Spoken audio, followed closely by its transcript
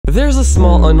There's a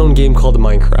small unknown game called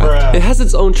Minecraft. It has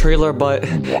its own trailer, but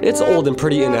it's old and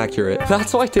pretty inaccurate.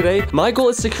 That's why today, my goal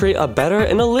is to create a better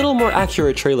and a little more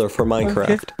accurate trailer for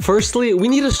Minecraft. Firstly, we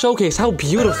need to showcase how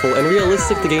beautiful and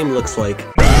realistic the game looks like.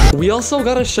 We also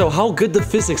gotta show how good the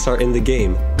physics are in the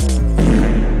game.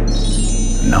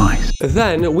 Nice.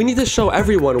 Then, we need to show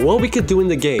everyone what we could do in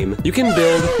the game. You can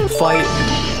build, fight,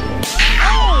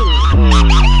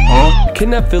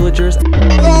 kidnap villagers,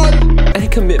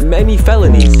 and commit many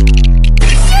felonies.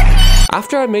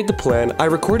 After I made the plan, I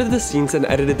recorded the scenes and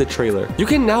edited the trailer. You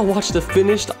can now watch the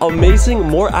finished, amazing,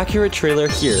 more accurate trailer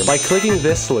here by clicking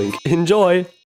this link. Enjoy!